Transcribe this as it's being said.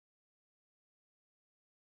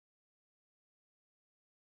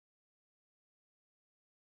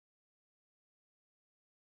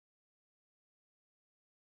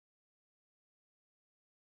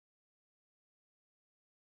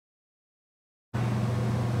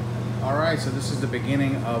Alright, so this is the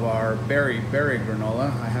beginning of our Berry Berry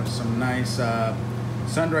Granola. I have some nice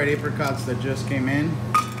sun-dried apricots that just came in,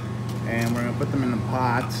 and we're going to put them in the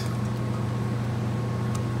pot.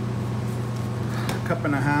 A cup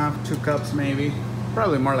and a half, 2 cups maybe,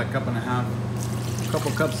 probably more like a cup and a half. A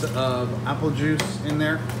couple cups of apple juice in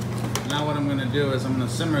there. Now what I'm going to do is I'm going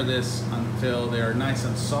to simmer this until they're nice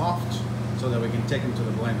and soft so that we can take them to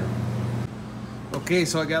the blender. Okay,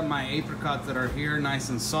 so I got my apricots that are here nice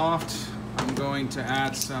and soft. I'm going to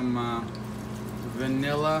add some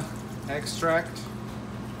vanilla extract,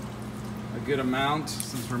 a good amount,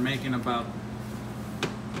 since we're making about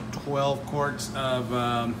 12 quarts of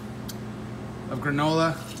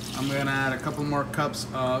granola. I'm going to add a couple more cups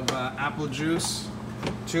of apple juice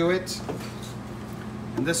to it.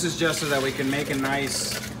 And this is just so that we can make a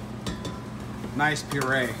nice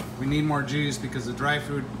puree. We need more juice because the dry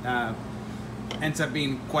fruit ends up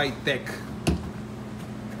being quite thick.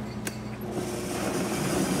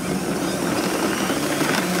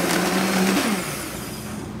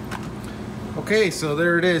 Okay, so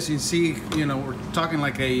there it is. You see, we're talking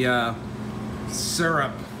like a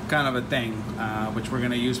syrup kind of a thing, which we're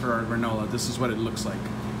going to use for our granola. This is what it looks like.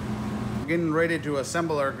 I'm getting ready to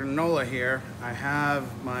assemble our granola here. I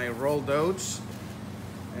have my rolled oats,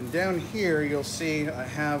 and down here you'll see I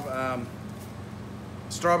have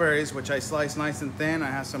strawberries, which I slice nice and thin.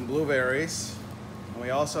 I have some blueberries, and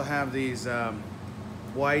we also have these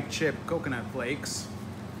white chip coconut flakes.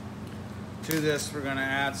 To this we're going to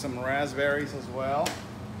add some raspberries as well.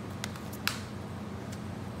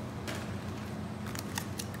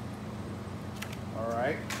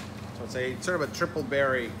 Alright, so it's a sort of a triple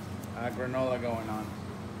berry granola going on.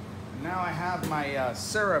 Now I have my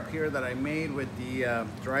syrup here that I made with the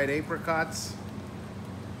dried apricots.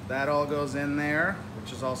 That all goes in there, which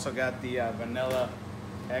has also got the vanilla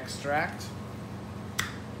extract.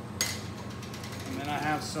 And then I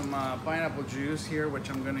have some pineapple juice here, which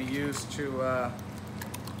I'm going to use to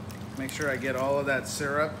make sure I get all of that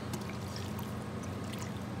syrup.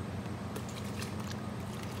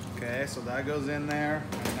 Okay, so that goes in there.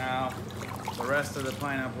 And now the rest of the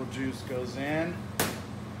pineapple juice goes in.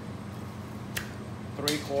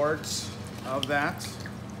 3 quarts of that.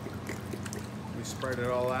 We spread it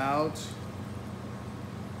all out.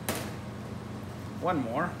 1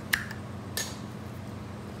 more.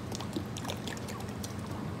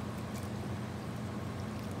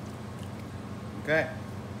 Okay.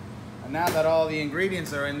 And now that all the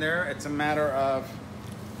ingredients are in there, it's a matter of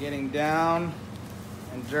getting down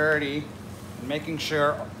and dirty and making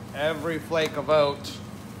sure every flake of oat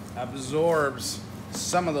absorbs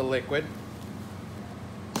some of the liquid.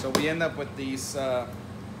 So we end up with these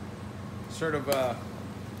sort of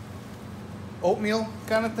oatmeal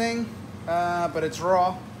kind of thing, but it's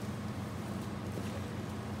raw.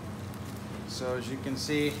 So as you can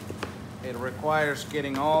see, it requires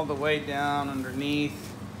getting all the way down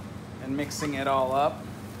underneath and mixing it all up.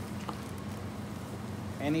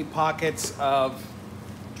 Any pockets of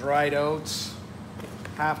dried oats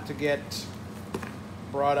have to get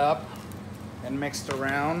brought up and mixed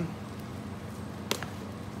around.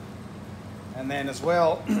 And then as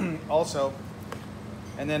well, also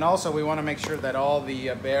we want to make sure that all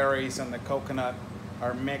the berries and the coconut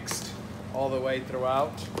are mixed all the way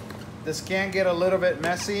throughout. This can get a little bit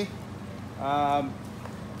messy,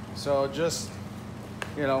 so just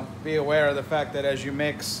be aware of the fact that as you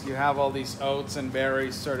mix, you have all these oats and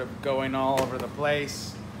berries sort of going all over the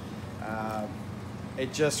place.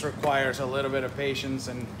 It just requires a little bit of patience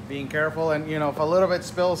and being careful. And if a little bit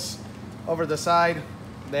spills over the side,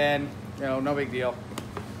 then no big deal,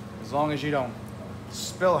 as long as you don't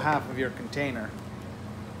spill half of your container,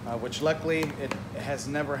 which luckily it has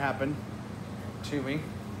never happened to me.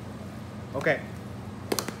 Okay,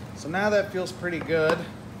 so now that feels pretty good.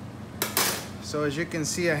 So as you can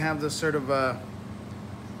see, I have this sort of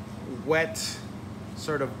wet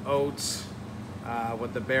sort of oats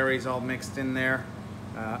with the berries all mixed in there.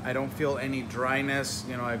 I don't feel any dryness.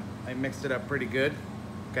 I mixed it up pretty good.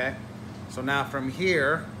 Okay, so now from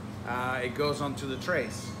here it goes onto the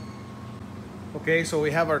trays. Okay, so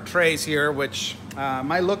we have our trays here, which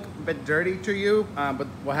might look a bit dirty to you, but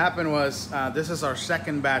what happened was this is our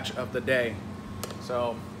second batch of the day.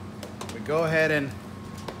 So we go ahead and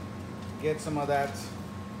get some of that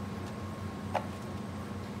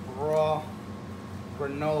raw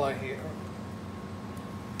granola here.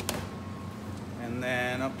 And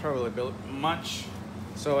then I'll probably build much.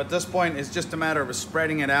 So at this point, it's just a matter of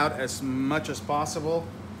spreading it out as much as possible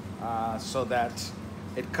so that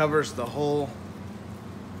it covers the whole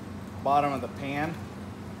bottom of the pan.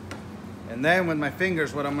 And then with my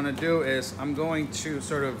fingers, what I'm going to do is I'm going to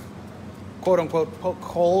sort of quote unquote poke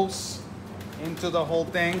holes into the whole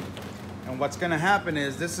thing. And what's gonna happen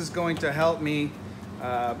is this is going to help me,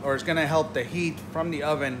 or it's gonna help the heat from the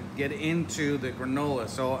oven get into the granola.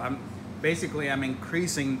 So I'm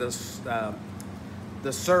increasing this,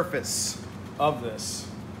 the surface of this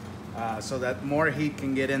so that more heat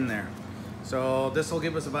can get in there. So this will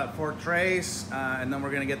give us about 4 trays, and then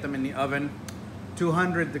we're gonna get them in the oven,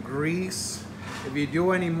 200 degrees. If you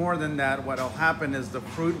do any more than that, what'll happen is the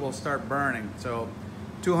fruit will start burning. So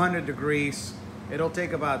 200 degrees, it'll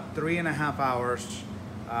take about 3.5 hours,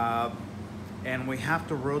 and we have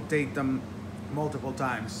to rotate them multiple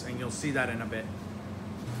times, and you'll see that in a bit.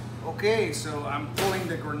 Okay, so I'm pulling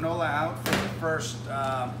the granola out for the first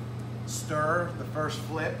stir, the first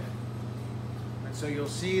flip. And so you'll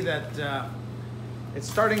see that it's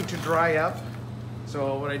starting to dry up.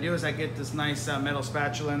 So what I do is I get this nice metal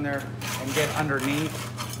spatula in there and get underneath.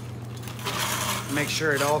 Make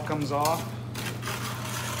sure it all comes off.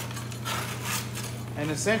 And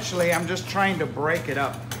essentially I'm just trying to break it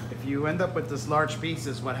up. If you end up with this large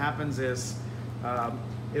pieces, what happens is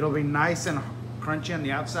it'll be nice and crunchy on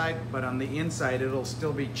the outside, but on the inside it'll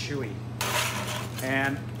still be chewy.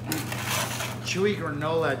 And chewy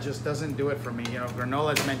granola just doesn't do it for me. You know,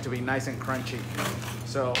 granola is meant to be nice and crunchy.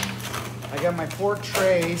 So I got my 4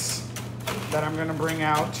 trays that I'm gonna bring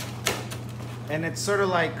out, and it's sort of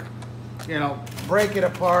like, you know, break it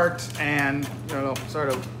apart and, you know, sort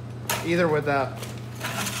of either with a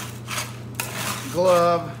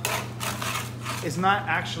glove. It's not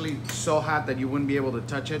actually so hot that you wouldn't be able to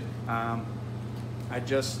touch it. I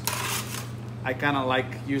kind of like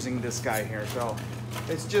using this guy here. So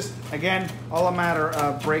it's just, again, all a matter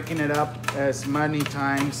of breaking it up as many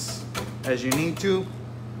times as you need to.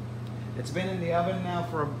 It's been in the oven now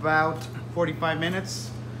for about 45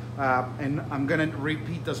 minutes. And I'm gonna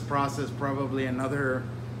repeat this process probably another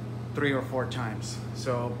 3 or 4 times.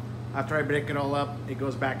 So after I break it all up, it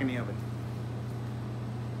goes back in the oven.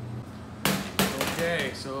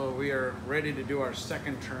 Okay, so we are ready to do our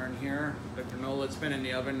second turn here. The granola's been in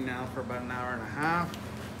the oven now for about 1.5 hours.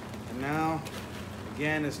 And now,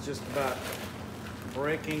 again, it's just about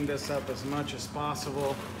breaking this up as much as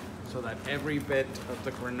possible so that every bit of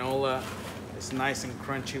the granola is nice and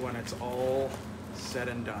crunchy when it's all said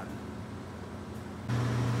and done.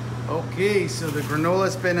 Okay, so the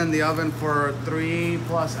granola's been in the oven for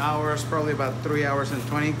 3+ hours, probably about 3 hours and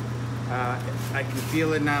 20. I can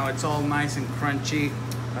feel it now, it's all nice and crunchy.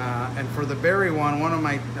 And for the berry one of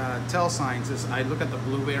my tell signs is I look at the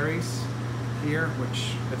blueberries here,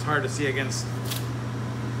 which it's hard to see against.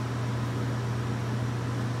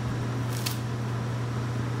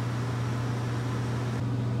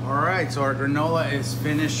 Alright, so our granola is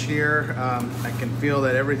finished here. I can feel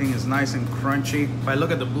that everything is nice and crunchy. If I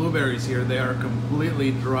look at the blueberries here, they are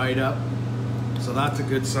completely dried up. So that's a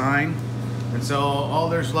good sign. And so all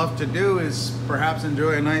there's left to do is perhaps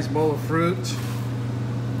enjoy a nice bowl of fruit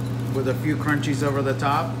with a few crunchies over the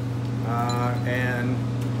top. And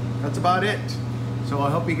that's about it. So I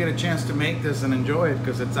hope you get a chance to make this and enjoy it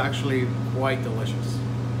because it's actually quite delicious.